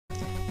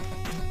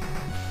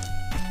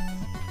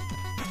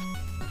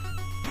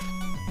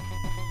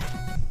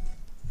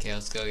Okay,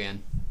 let's go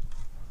again.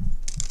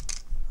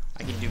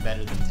 I can do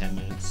better than 10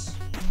 minutes.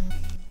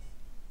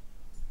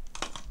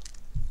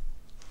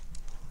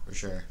 For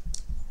sure.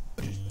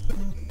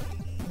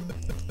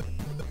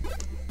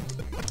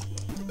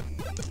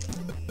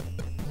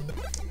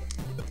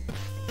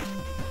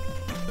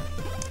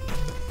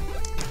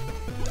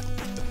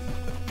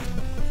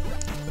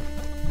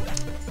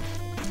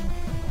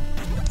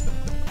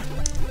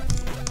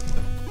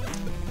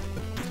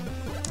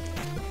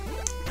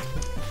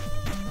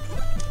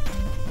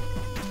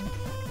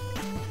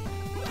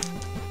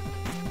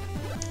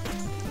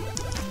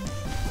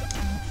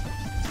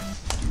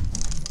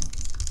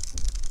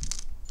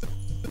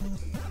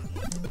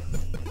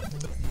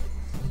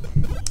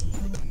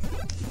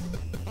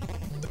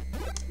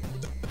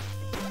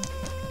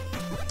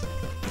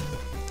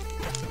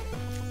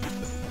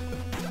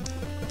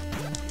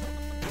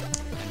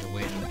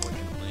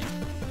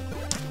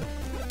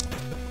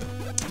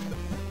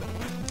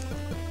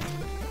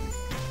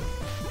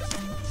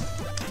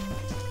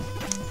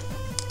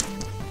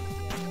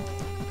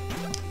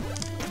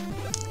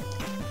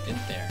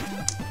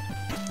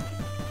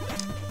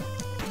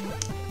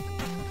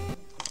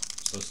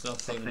 Still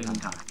saving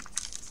time.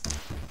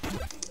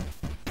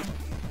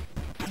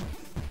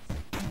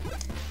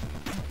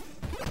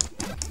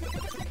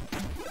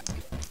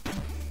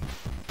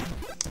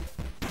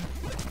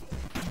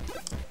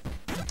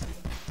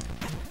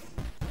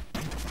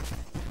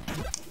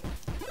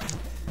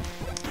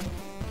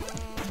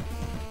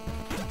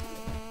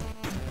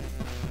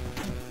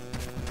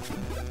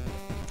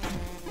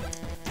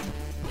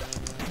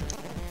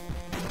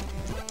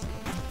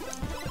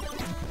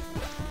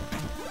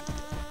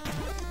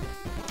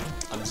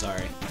 I'm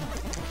sorry.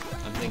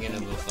 I'm thinking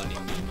of a funny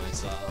meme I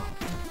saw.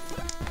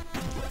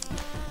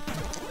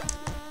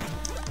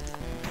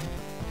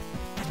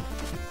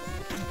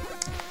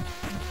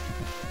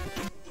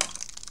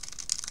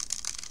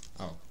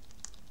 Oh.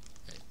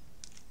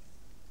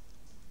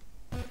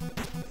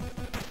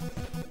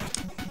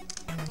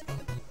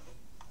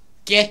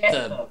 Get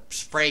the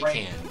spray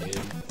can, dude.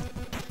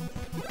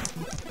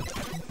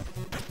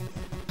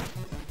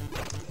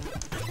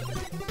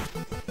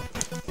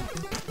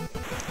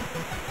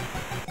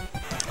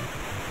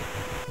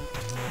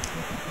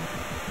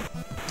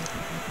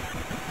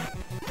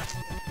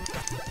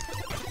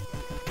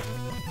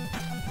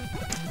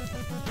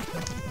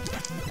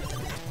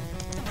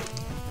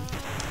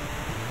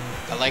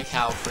 I like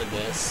how for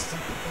this,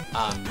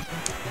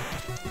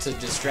 to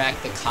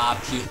distract the cop,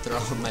 you throw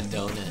him a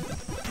donut.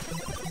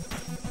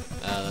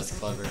 That's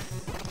clever.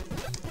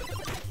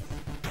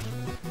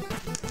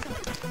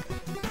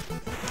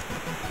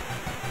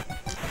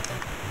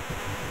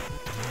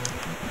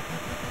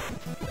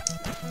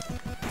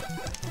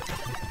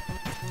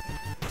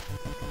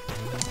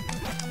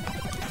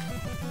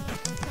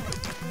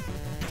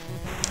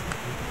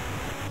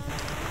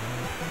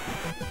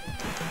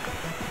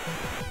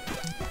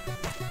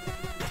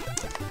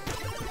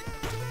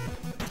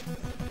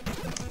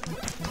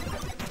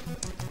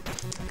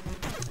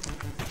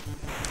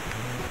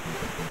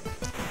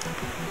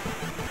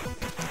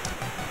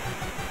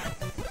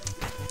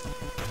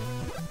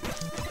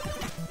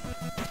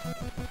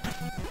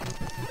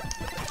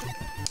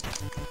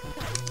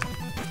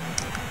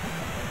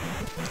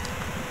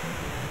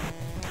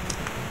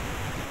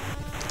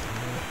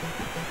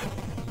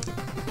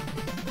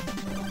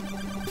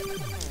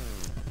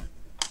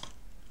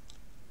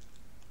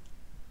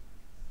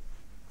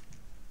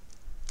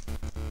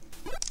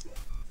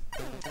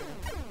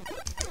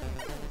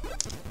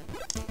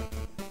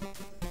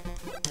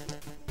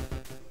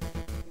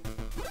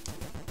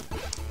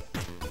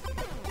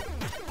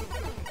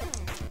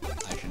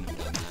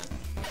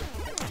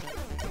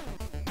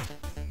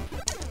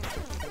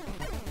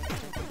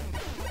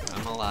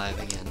 Alive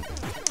again.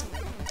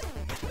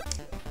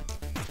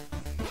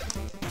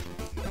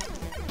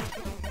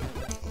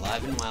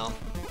 Alive and well.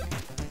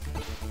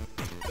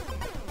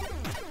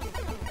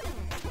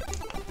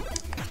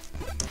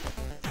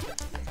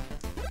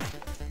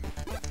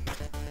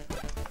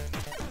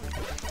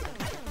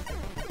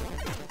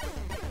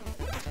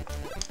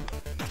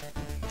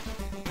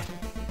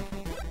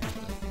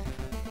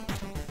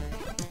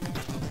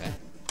 Okay.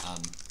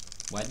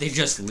 Why'd they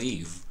just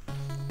leave?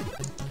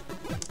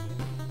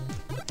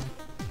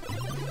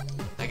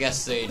 I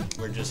guess they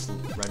were just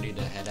ready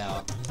to head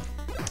out.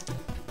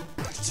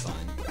 It's fine.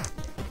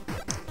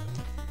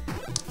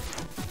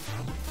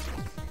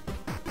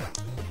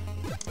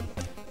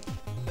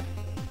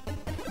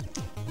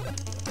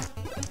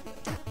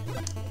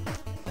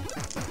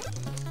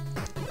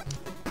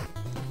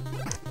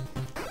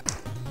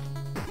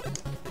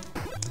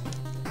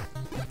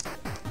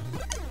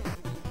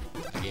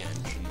 Again,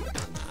 shouldn't have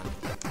done that.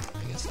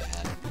 I guess I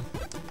had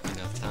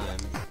enough time.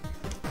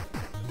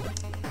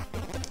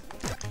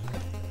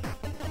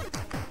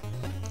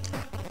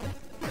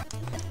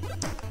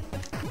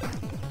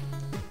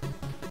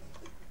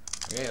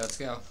 Okay, let's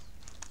go.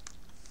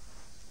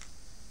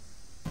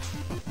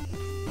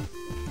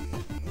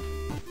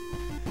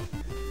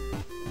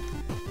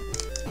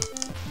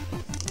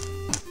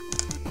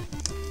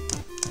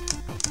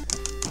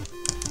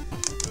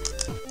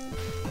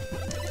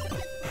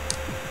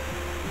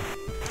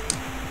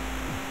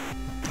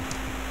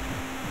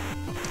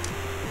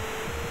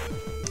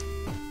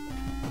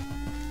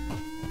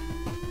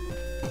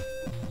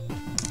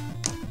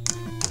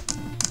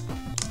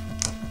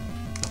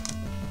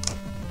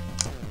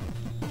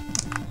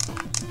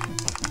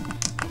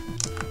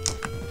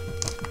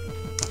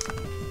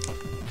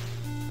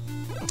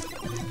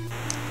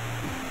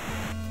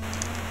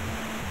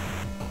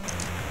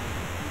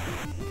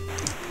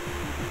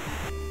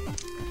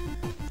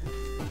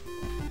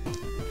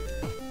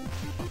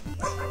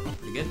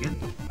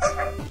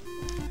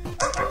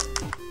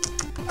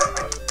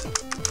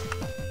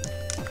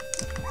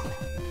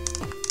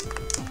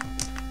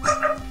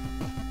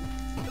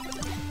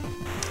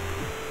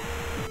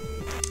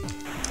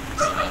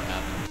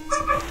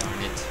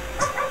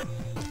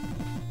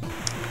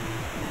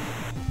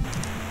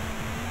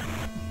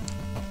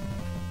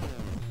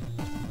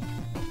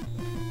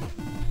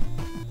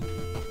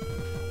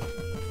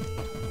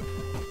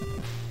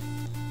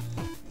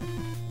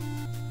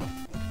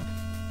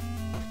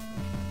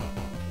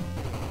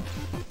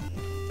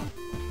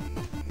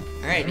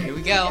 Alright, here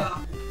we go.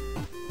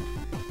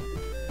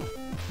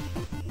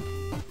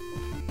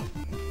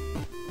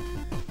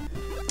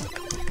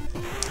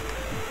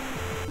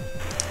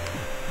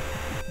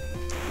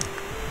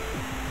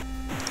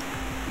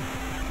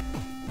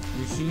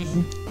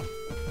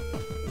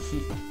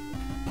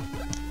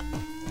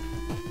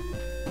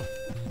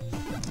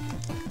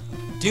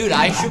 Dude,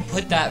 I should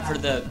put that for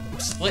the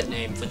split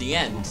name for the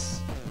end.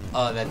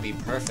 Oh, that'd be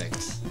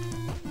perfect.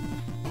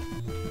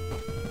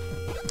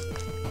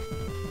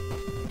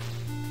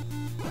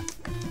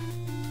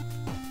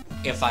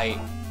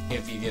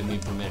 If you give me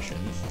permission,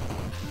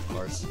 of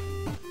course.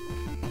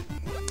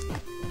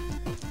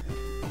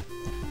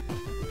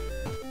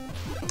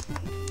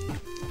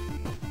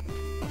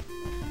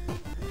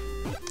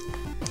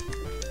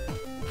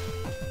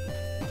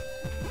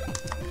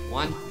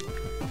 One,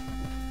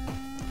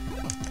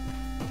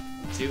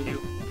 two,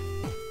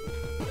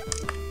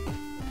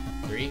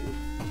 3,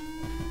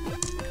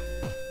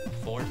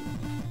 4,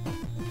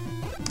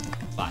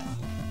 5.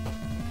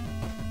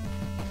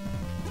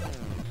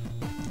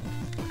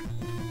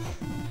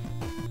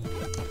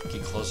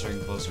 Get closer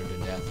and closer to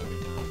death every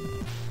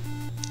time.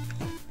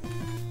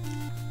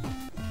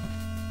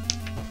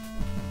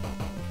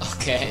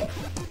 Okay.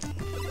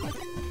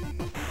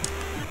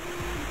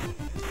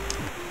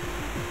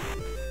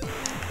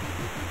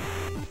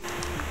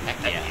 Heck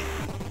yeah.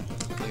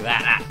 Look at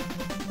that.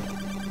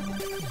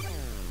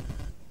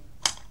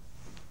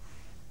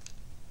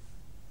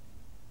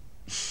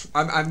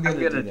 I'm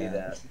gonna do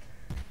that.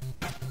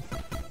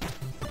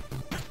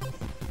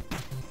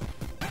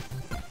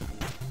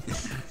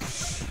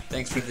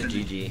 Thanks for the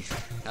GG.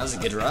 That was a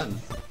good run.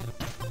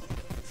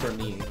 For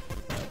me.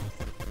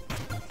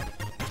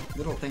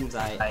 Little things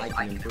I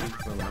can improve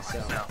for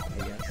myself,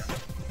 I guess.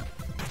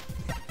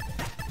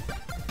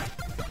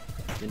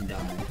 Didn't die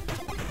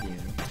at the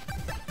end.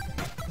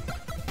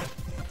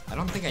 I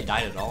don't think I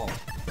died at all.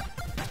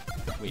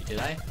 Wait, did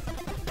I?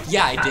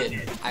 Yeah, I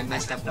did. I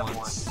messed up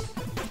once.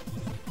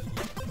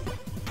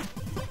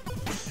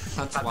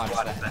 Let's watch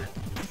that.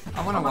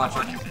 I want to watch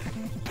it.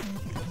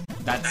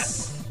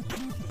 That's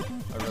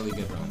a really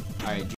good run. Alright.